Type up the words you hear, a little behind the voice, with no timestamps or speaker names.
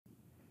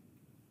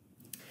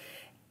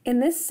In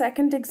this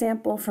second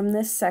example from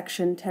this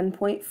section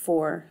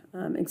 10.4,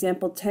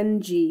 example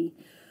 10G,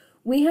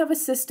 we have a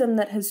system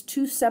that has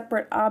two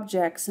separate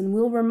objects, and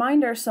we'll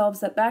remind ourselves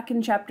that back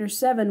in Chapter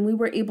 7 we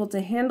were able to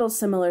handle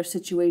similar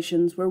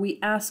situations where we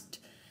asked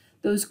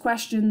those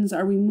questions,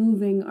 are we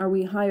moving, are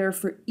we higher,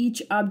 for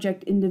each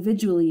object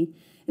individually,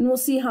 and we'll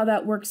see how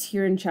that works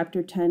here in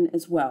Chapter 10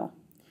 as well.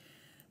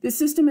 This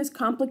system is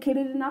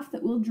complicated enough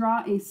that we'll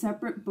draw a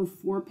separate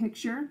before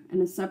picture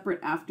and a separate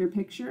after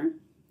picture.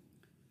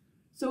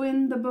 So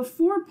in the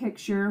before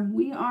picture,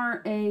 we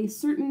are a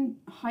certain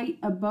height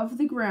above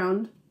the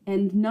ground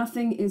and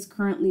nothing is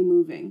currently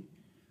moving.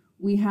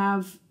 We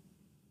have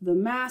the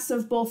mass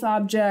of both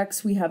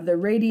objects, we have the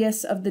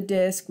radius of the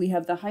disk, we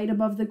have the height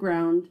above the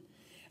ground,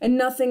 and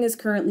nothing is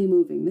currently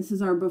moving. This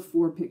is our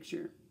before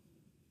picture.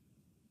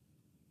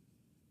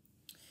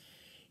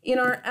 In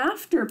our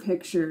after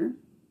picture,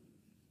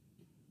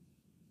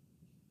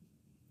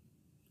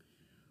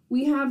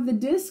 we have the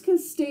disk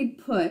has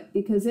stayed put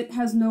because it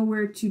has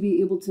nowhere to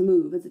be able to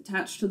move. It's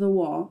attached to the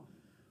wall,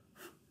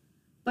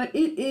 but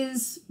it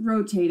is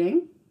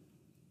rotating,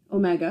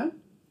 omega,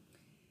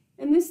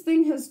 and this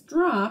thing has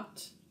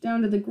dropped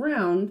down to the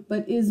ground,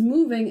 but is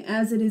moving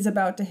as it is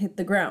about to hit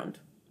the ground,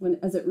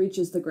 as it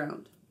reaches the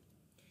ground.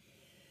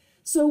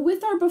 So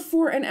with our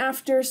before and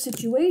after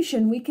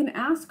situation, we can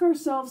ask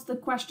ourselves the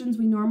questions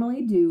we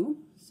normally do.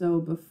 So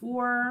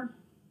before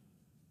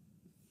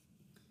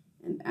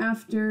and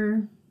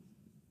after.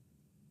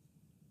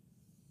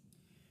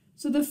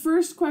 So the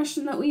first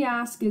question that we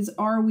ask is,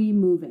 are we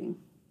moving?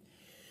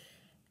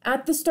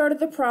 At the start of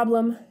the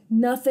problem,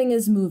 nothing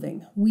is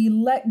moving. We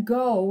let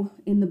go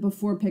in the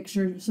before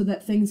picture so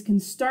that things can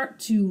start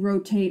to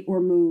rotate or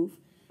move.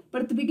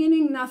 But at the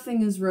beginning,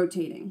 nothing is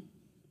rotating.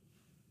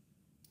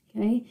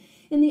 Okay?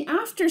 In the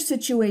after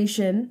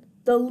situation,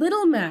 the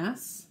little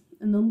mass,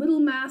 and the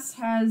little mass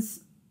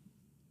has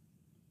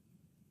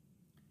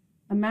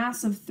a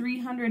mass of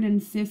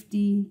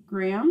 350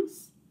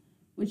 grams,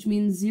 which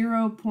means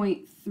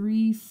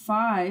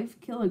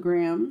 0.35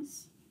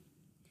 kilograms.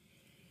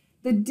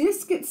 The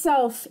disk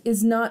itself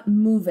is not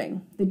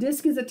moving. The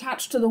disk is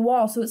attached to the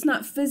wall, so it's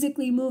not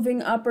physically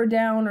moving up or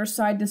down or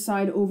side to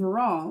side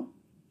overall.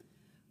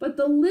 But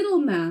the little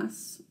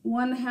mass,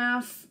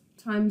 1/2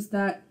 times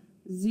that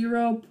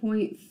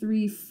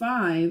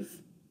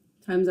 0.35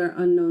 times our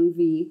unknown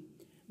v,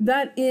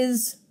 that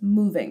is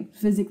moving,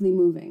 physically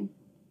moving.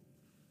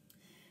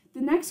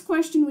 The next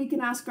question we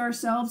can ask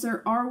ourselves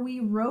are we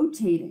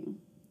rotating?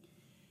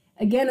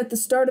 Again, at the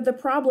start of the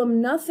problem,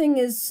 nothing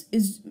is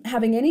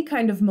having any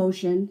kind of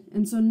motion,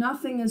 and so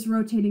nothing is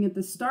rotating at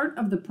the start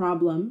of the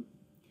problem.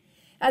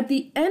 At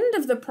the end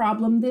of the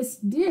problem, this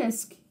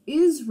disk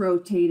is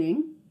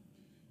rotating.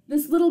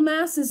 This little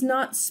mass is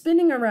not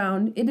spinning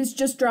around, it is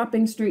just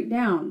dropping straight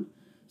down.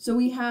 So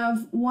we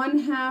have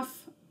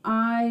 1/2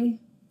 I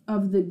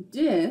of the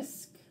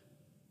disk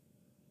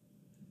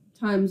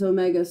times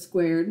omega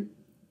squared,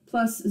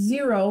 plus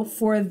 0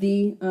 for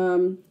the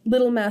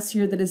little mass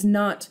here that is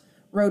not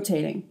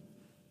rotating.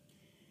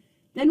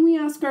 Then we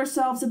ask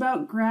ourselves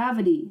about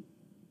gravity.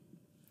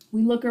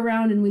 We look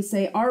around and we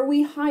say, are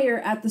we higher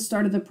at the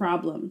start of the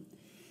problem?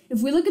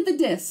 If we look at the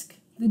disk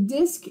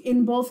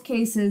in both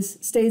cases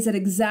stays at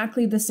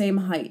exactly the same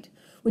height,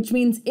 which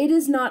means it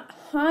is not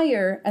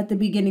higher at the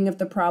beginning of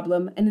the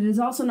problem, and it is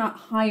also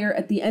not higher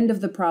at the end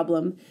of the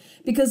problem,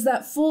 because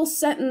that full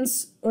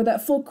sentence or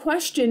that full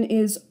question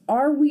is,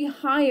 are we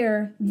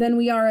higher than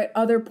we are at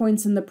other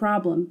points in the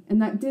problem?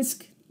 And that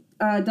disk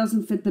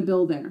doesn't fit the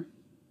bill there.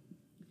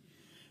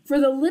 For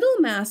the little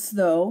mass,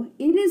 though,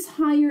 it is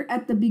higher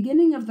at the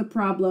beginning of the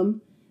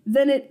problem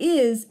than it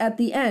is at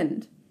the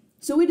end.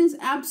 So it is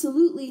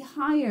absolutely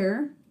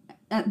higher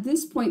at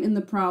this point in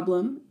the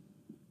problem,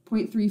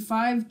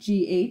 0.35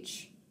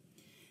 GH,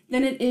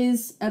 than it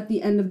is at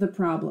the end of the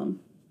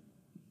problem.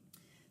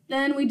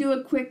 Then we do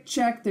a quick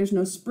check. There's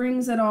no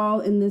springs at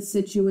all in this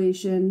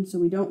situation, so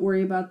we don't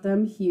worry about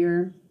them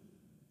here.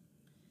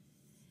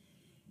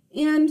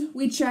 And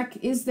we check,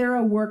 is there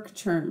a work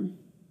term?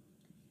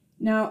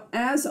 Now,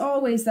 as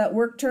always, that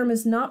work term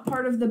is not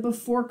part of the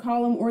before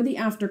column or the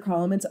after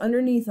column. It's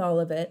underneath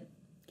all of it.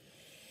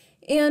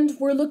 And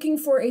we're looking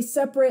for a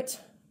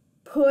separate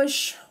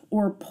push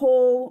or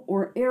pull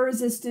or air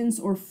resistance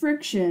or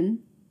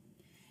friction.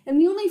 And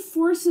the only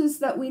forces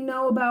that we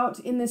know about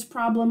in this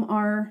problem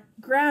are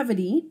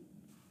gravity.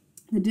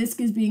 The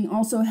disk is being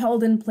also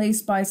held in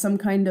place by some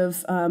kind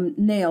of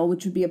nail,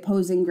 which would be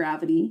opposing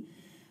gravity.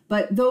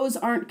 But those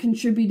aren't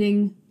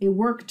contributing a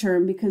work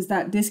term because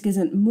that disk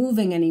isn't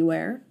moving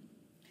anywhere.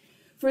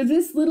 For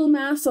this little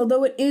mass,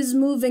 although it is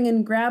moving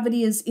and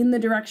gravity is in the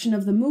direction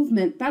of the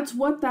movement, that's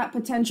what that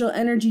potential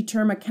energy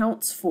term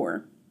accounts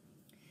for.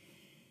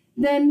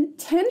 Then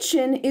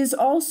tension is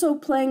also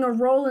playing a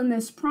role in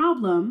this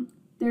problem.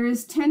 There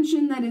is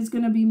tension that is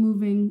going to be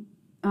moving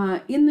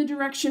in the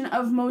direction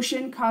of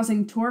motion,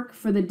 causing torque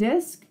for the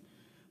disk,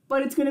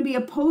 but it's going to be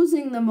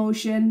opposing the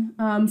motion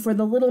for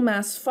the little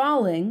mass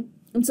falling.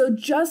 And so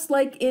just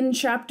like in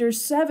Chapter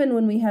 7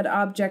 when we had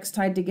objects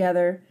tied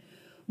together,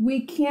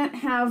 we can't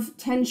have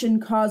tension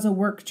cause a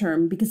work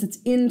term because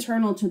it's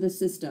internal to the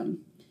system.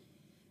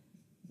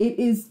 It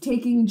is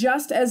taking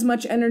just as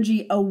much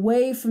energy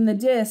away from the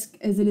disk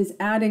as it is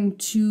adding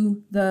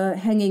to the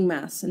hanging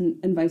mass,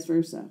 and vice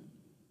versa.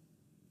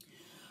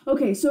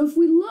 Okay, so if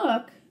we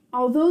look,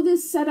 although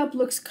this setup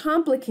looks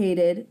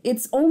complicated,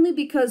 it's only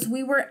because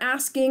we were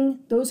asking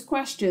those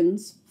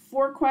questions,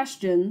 4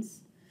 questions,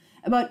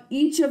 about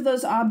each of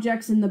those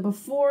objects in the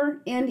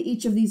before and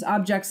each of these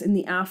objects in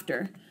the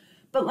after.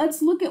 But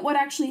let's look at what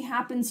actually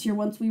happens here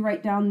once we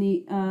write down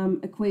the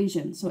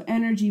equation. So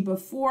energy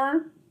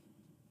before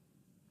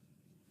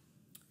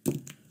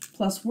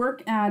plus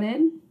work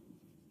added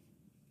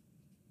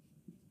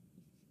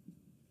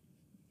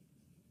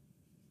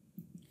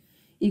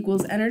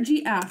equals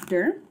energy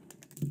after.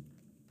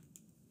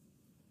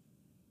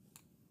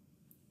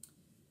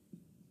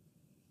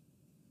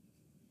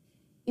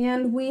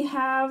 And we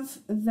have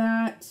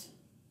that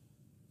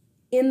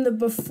in the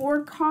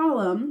before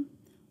column,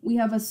 we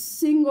have a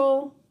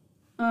single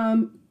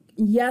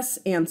yes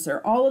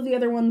answer. All of the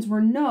other ones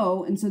were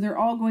no, and so they're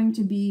all going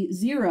to be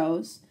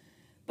zeros.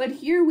 But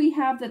here we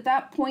have that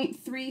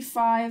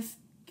 0.35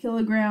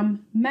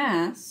 kilogram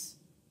mass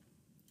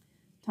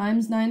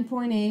times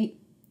 9.8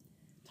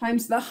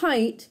 times the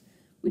height,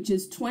 which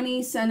is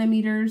 20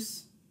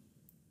 centimeters,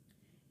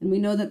 and we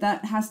know that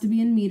that has to be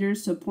in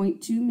meters, so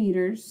 0.2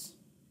 meters.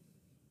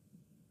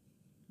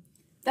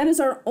 That is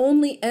our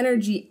only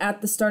energy at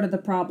the start of the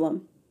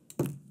problem.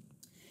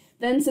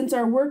 Then since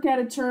our work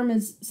added term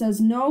says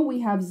no,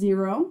 we have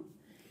 0.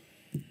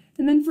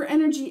 And then for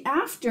energy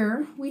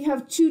after, we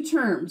have 2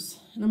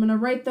 terms. And I'm going to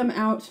write them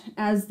out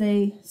as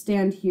they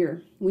stand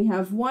here. We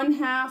have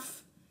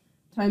 1/2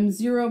 times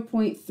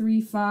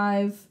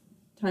 0.35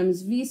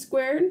 times v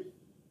squared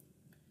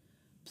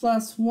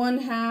plus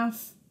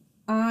 1/2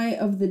 I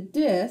of the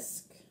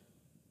disk.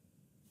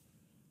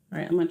 All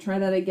right, I'm going to try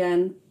that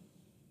again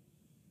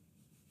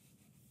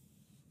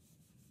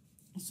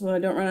so I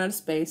don't run out of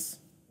space.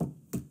 So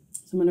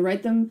I'm going to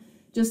write them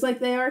just like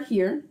they are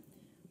here.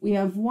 We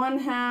have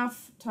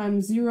 1/2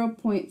 times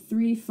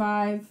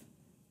 0.35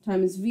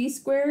 times v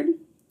squared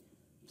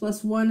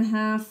plus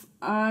 1/2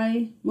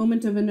 I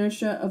moment of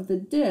inertia of the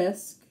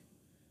disk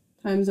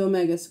times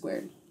omega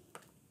squared.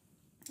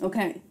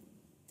 Okay,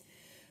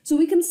 so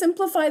we can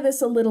simplify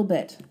this a little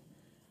bit.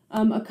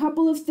 A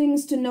couple of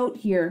things to note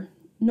here.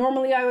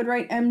 Normally I would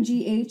write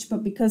mgh,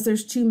 but because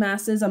there's 2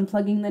 masses, I'm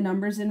plugging the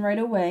numbers in right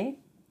away.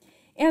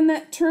 And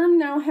that term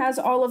now has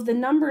all of the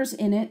numbers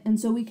in it, and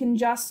so we can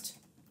just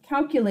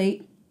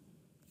calculate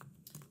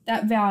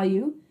that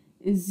value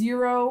is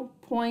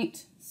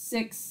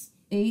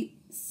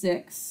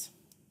 0.686.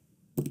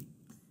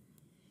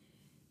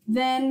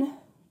 Then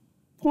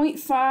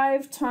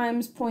 0.5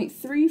 times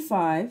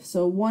 0.35,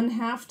 so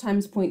 1/2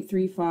 times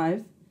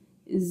 0.35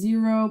 is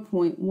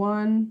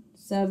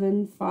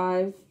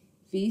 0.175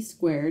 v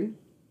squared.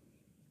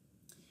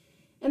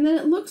 And then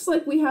it looks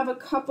like we have a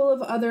couple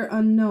of other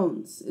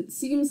unknowns. It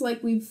seems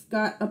like we've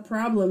got a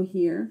problem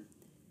here.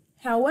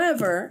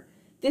 However,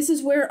 this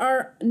is where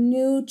our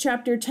new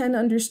Chapter 10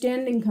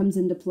 understanding comes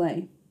into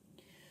play.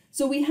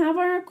 So we have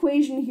our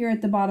equation here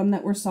at the bottom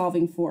that we're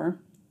solving for.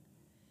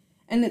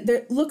 And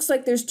it looks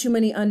like there's too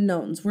many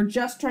unknowns. We're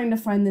just trying to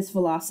find this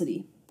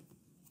velocity.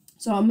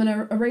 So I'm going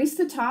to erase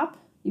the top.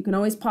 You can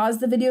always pause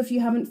the video if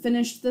you haven't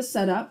finished the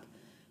setup.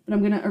 But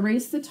I'm going to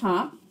erase the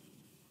top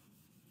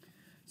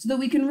so that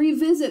we can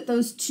revisit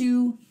those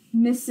 2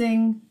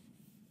 missing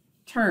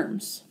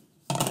terms.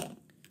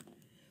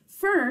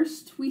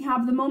 First, we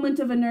have the moment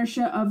of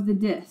inertia of the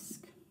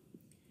disk.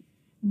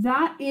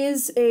 That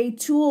is a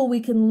tool we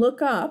can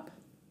look up,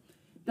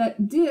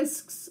 that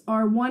disks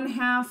are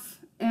 1/2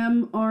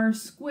 mr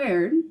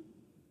squared.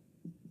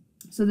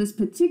 So this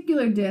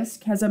particular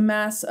disk has a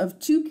mass of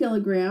 2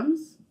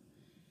 kilograms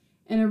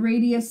and a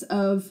radius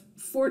of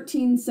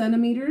 14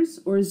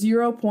 centimeters or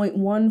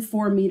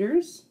 0.14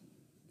 meters.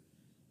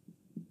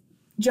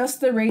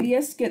 Just the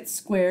radius gets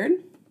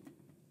squared.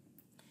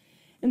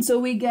 And so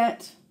we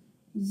get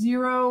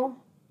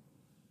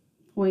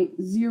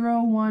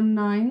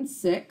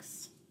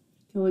 0.0196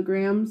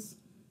 kilograms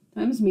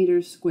times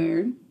meters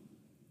squared.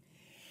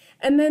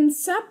 And then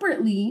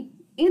separately,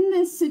 in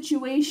this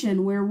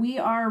situation where we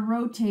are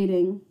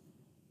rotating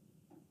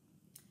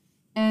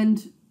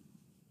and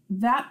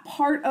that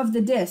part of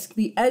the disk,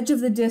 the edge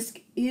of the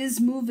disk,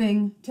 is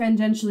moving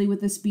tangentially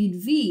with the speed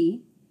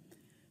v,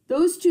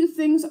 those 2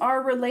 things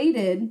are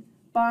related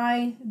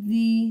by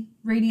the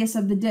radius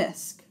of the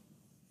disk.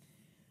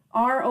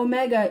 R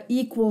omega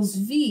equals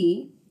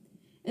v,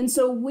 and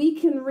so we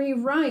can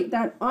rewrite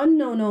that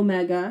unknown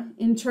omega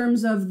in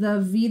terms of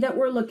the v that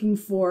we're looking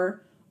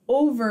for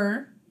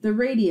over the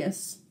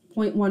radius,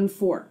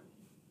 0.14.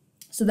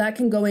 So that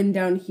can go in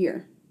down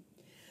here.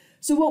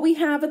 So what we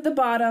have at the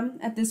bottom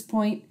at this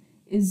point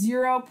is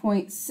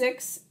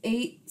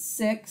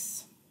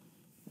 0.686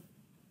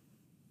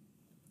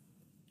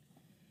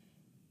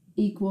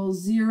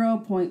 equals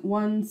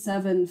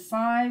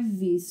 0.175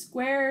 v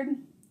squared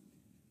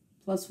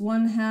plus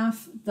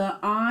 1/2. The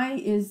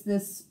I is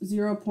this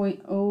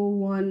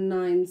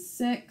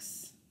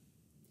 0.0196.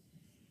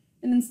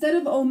 And instead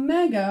of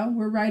omega,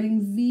 we're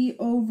writing V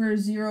over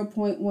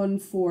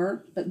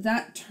 0.14, but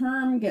that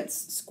term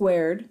gets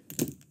squared.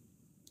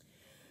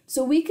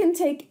 So we can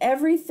take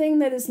everything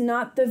that is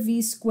not the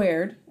V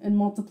squared and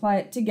multiply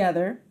it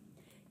together,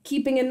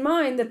 keeping in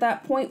mind that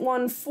that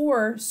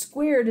 0.14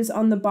 squared is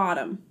on the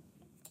bottom.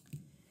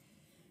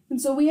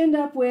 And so we end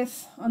up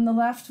with, on the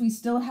left, we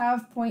still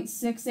have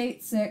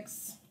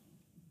 0.686,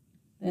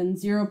 then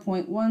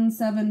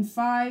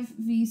 0.175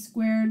 V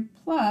squared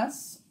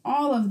plus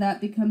all of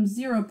that becomes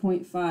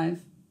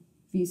 0.5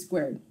 V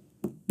squared.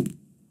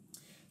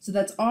 So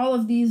that's all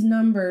of these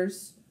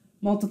numbers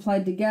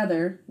multiplied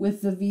together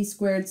with the V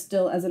squared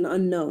still as an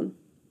unknown.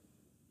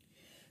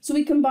 So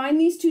we combine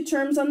these two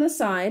terms on the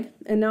side,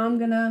 and now I'm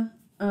going to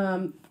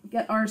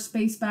get our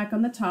space back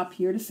on the top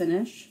here to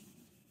finish.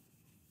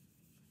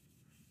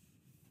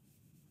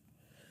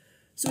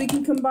 So we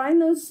can combine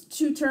those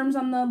two terms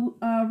on the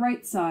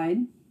right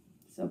side.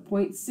 So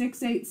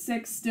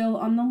 0.686 still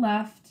on the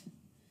left.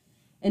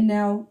 And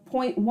now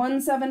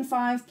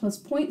 0.175 plus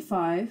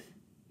 0.5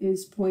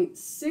 is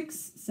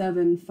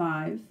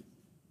 0.675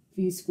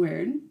 V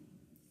squared.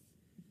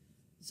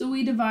 So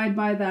we divide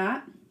by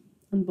that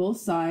on both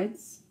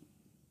sides.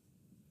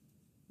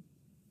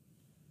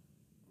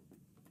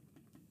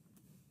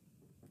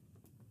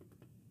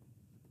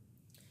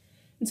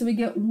 And so we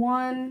get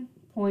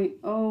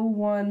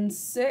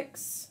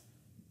 1.016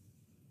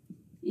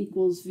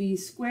 equals V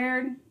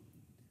squared.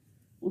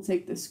 We'll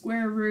take the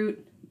square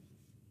root.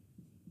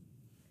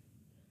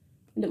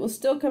 And it will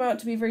still come out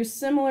to be very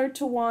similar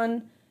to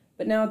 1,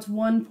 but now it's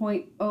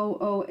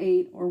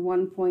 1.008 or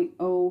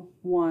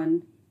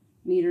 1.01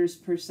 meters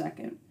per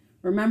second.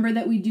 Remember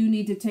that we do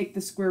need to take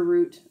the square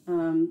root.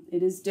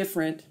 It is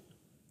different,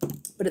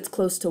 but it's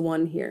close to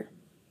 1 here.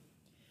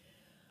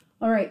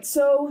 All right,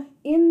 so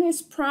in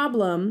this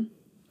problem,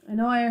 I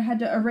know I had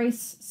to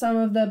erase some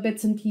of the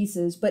bits and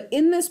pieces, but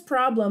in this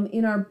problem,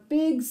 in our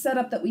big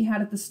setup that we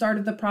had at the start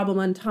of the problem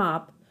on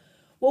top,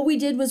 what we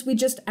did was we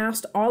just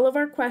asked all of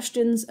our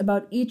questions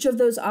about each of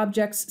those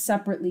objects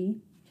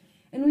separately,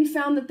 and we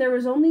found that there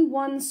was only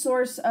one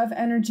source of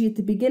energy at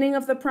the beginning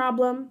of the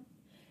problem,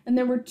 and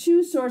there were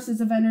two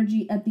sources of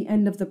energy at the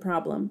end of the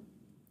problem.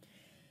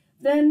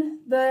 Then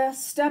the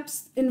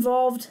steps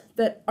involved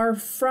that are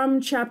from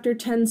Chapter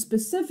 10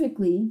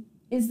 specifically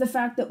is the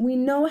fact that we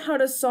know how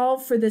to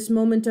solve for this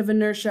moment of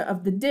inertia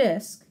of the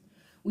disk.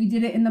 We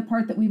did it in the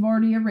part that we've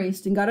already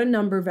erased and got a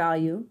number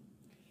value.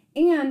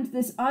 And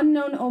this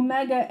unknown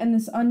omega and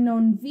this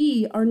unknown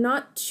V are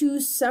not two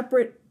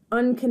separate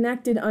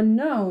unconnected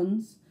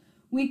unknowns.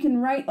 We can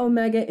write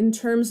omega in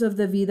terms of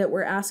the V that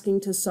we're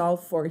asking to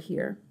solve for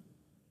here.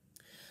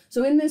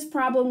 So in this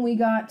problem, we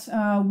got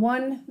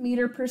 1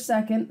 meter per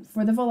second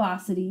for the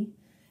velocity.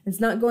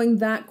 It's not going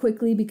that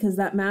quickly because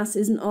that mass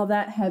isn't all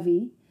that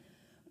heavy,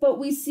 but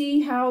we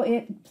see how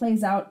it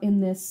plays out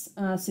in this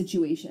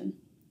situation.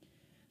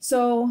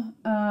 So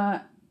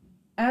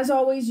as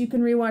always, you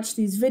can rewatch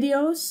these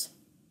videos.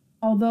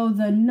 Although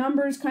the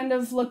numbers kind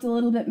of looked a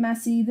little bit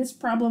messy, this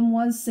problem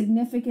was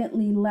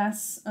significantly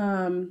less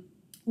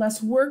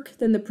work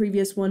than the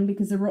previous one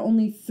because there were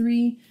only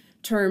 3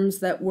 terms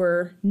that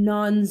were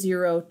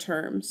non-zero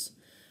terms.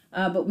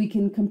 But we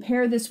can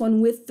compare this one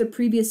with the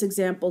previous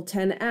example,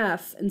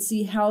 10F, and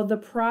see how the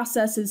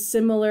process is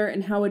similar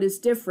and how it is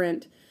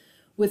different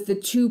with the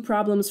 2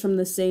 problems from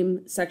the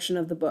same section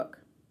of the book.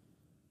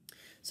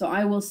 So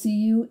I will see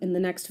you in the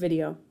next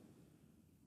video.